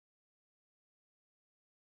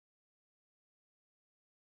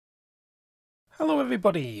Hello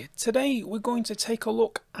everybody, today we're going to take a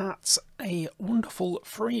look at a wonderful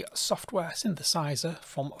free software synthesizer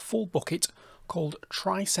from Full Bucket called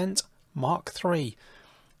Tricent MKIII.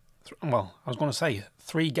 Well, I was going to say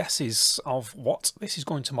 3 guesses of what this is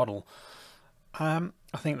going to model. I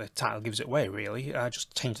think the title gives it away really.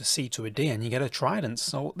 Just change the C to a D and you get a Trident.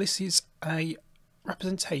 So this is a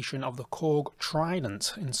representation of the Korg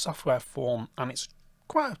Trident in software form, and it's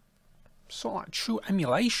quite a sort of like true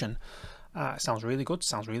emulation. It sounds really good,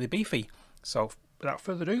 sounds really beefy. So without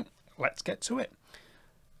further ado, let's get to it.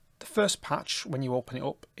 The first patch when you open it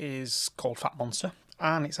up is called Fat Monster,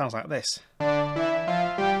 and it sounds like this.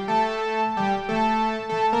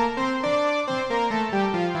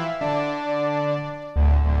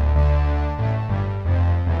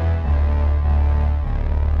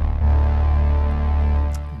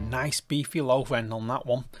 Nice beefy low end on that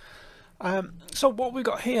one. So what we've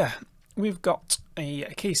got here, we've got a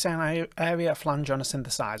key sign area, a flange on a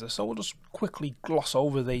synthesizer. So we'll just quickly gloss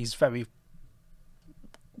over these very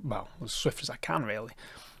well as swift as I can really.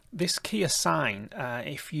 This key assign,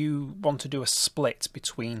 if you want to do a split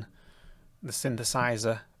between the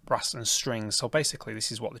synthesizer, brass and strings. So basically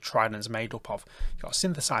this is what the Trident is made up of. You've got a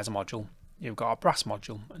synthesizer module, you've got a brass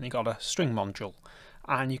module, and you've got a string module,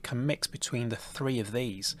 and you can mix between the 3 of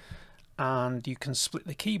these, and you can split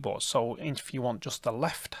the keyboard. So if you want just the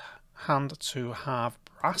left hand to have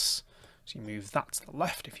brass, so you move that to the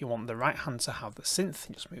left. If you want the right hand to have the synth,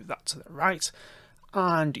 you just move that to the right,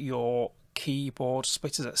 and your keyboard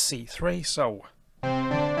splitters at C3. So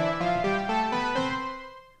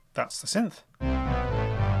that's the synth,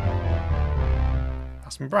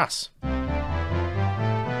 that's my brass, and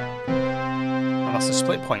that's the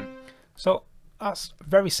split point. So that's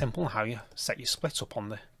very simple how you set your split up on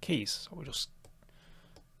the keys. So we'll just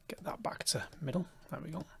get that back to middle. There we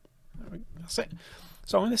go. That's it.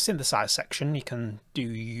 So in the synthesizer section, you can do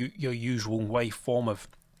your usual waveform of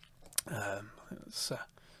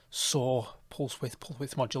saw, pulse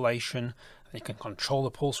width modulation. And you can control the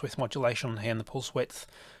pulse width modulation here and the pulse width.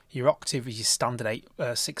 Your octave is your standard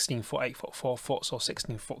 16 foot, 8 foot, 4 foot. So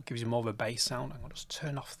 16 foot gives you more of a bass sound. I'm going to just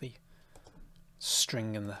turn off the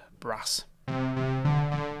string and the brass.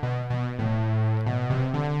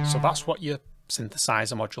 So that's what your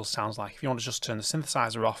synthesizer module sounds like. If you want to just turn the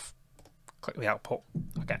synthesizer off, click the output,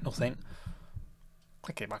 I get nothing.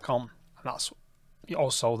 Click it back on, and that's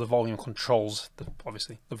also the volume controls,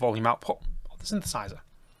 obviously the volume output of the synthesizer.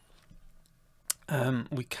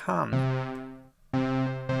 We can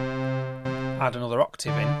add another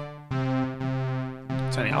octave in,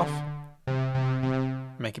 turn it off,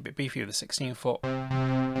 make it a bit beefy with the 16 foot,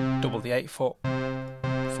 double the 8 foot,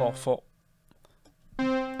 4 foot.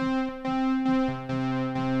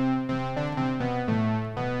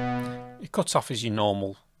 Cut-off is your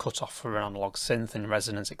normal cut-off for an analog synth and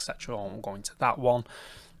resonance, etc. I won't go into that one.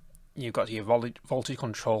 You've got your voltage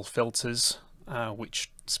control filters, which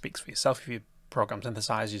speaks for yourself. If you program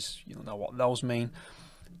synthesizers, you'll know what those mean.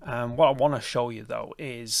 What I want to show you though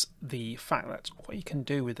is the fact that what you can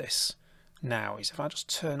do with this now is if I just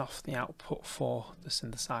turn off the output for the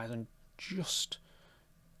synthesizer and just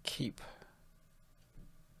keep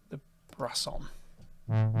the brass on,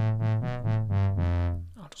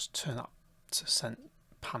 I'll just turn that to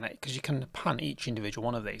pan it, because you can pan each individual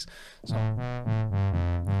one of these. So right,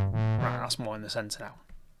 that's more in the center now.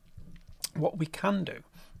 What we can do,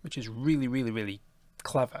 which is really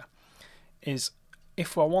clever, is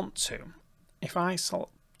if I want to, if I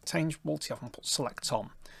change multi off and put select on.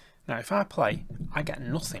 Now if I play, I get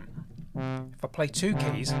nothing. If I play 2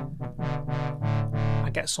 keys, I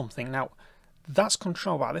get something. Now that's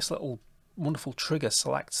controlled by this little wonderful trigger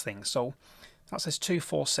select thing. So that says 2,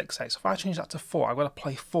 4, 6, 8. So if I change that to 4, I've got to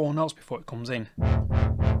play 4 notes before it comes in.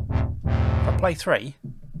 If I play 3,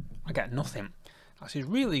 I get nothing. Actually,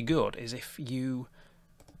 really good is if you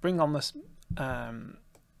bring on this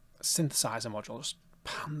synthesizer module, just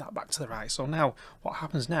pan that back to the right. So now, what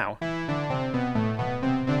happens now?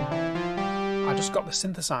 I just got the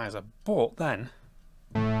synthesizer, but then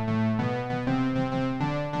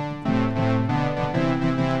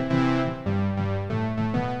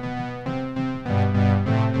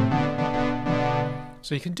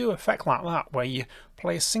so you can do an effect like that where you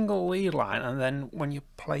play a single lead line, and then when you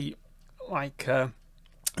play like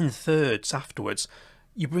in thirds afterwards,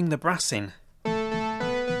 you bring the brass in.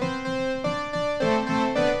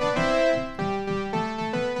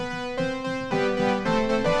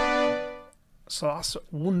 So that's a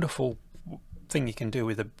wonderful thing you can do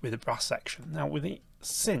with the brass section. Now with the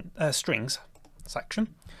strings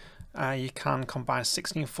section, you can combine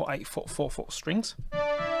 16 foot, 8 foot, 4 foot strings.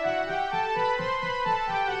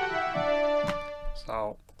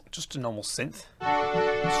 So just a normal synth,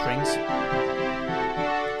 strings.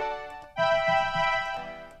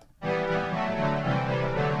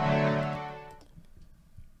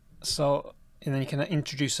 So, and then you can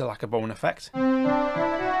introduce like a bone effect.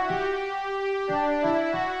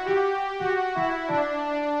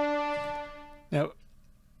 Now,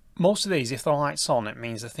 most of these, if the light's on, it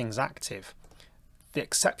means the thing's active. The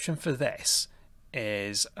exception for this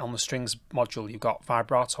is on the strings module, you've got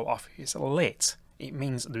vibrato off. If it's lit, it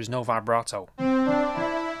means there's no vibrato.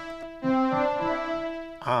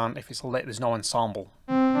 And if it's lit, there's no ensemble.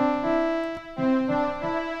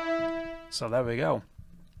 So there we go.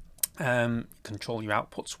 Control your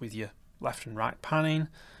outputs with your left and right panning.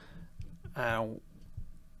 And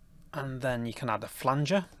then you can add a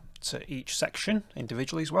flanger to each section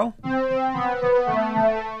individually as well.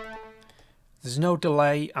 There's no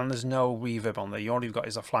delay and there's no reverb on there. All you've got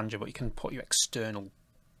is a flanger, but you can put your external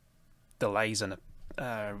delays and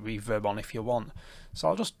a reverb on if you want. So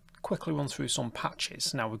I'll just quickly run through some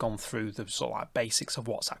patches. Now we've gone through the sort of like basics of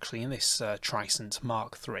what's actually in this Tricent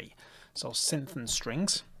Mark III. So synth and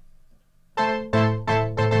strings.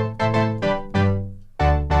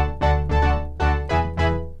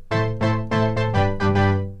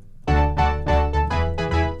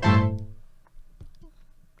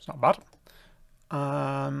 It's not bad.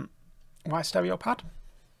 White stereo pad.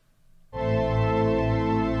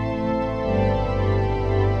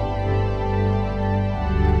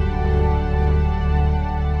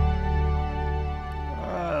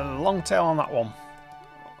 Long tail on that one.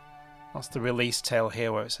 That's the release tail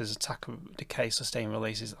here where it says attack, decay, sustain,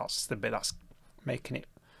 releases. That's the bit that's making it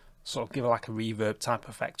sort of give like a reverb type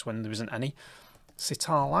effect when there isn't any.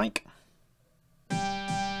 Sitar like.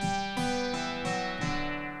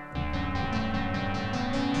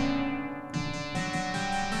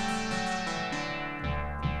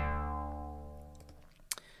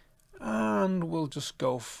 And we'll just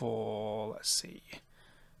go for, let's see,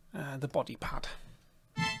 the body pad.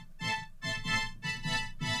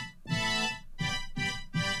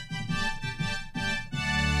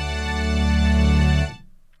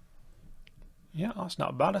 Yeah, that's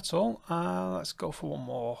not bad at all. Let's go for one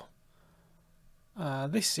more.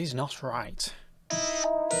 This is not right.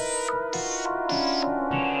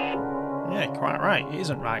 Yeah, quite right. It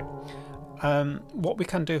isn't right. What we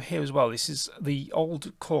can do here as well, this is the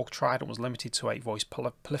old Korg Trident was limited to 8 voice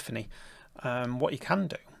polyphony. What you can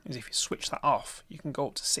do is if you switch that off, you can go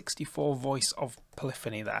up to 64 voice of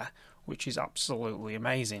polyphony there, which is absolutely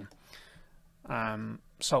amazing.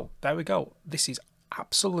 So there we go. This is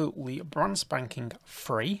absolutely brand spanking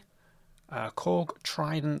free Korg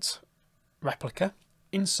Trident replica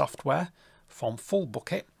in software from Full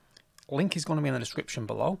Bucket. Link is going to be in the description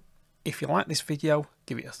below. If you like this video,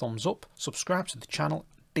 give it a thumbs up, subscribe to the channel,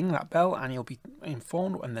 ding that bell and you'll be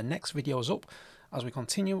informed when the next video is up as we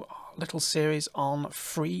continue our little series on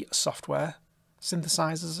free software,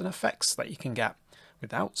 synthesizers and effects that you can get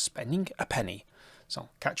without spending a penny. So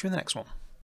catch you in the next one.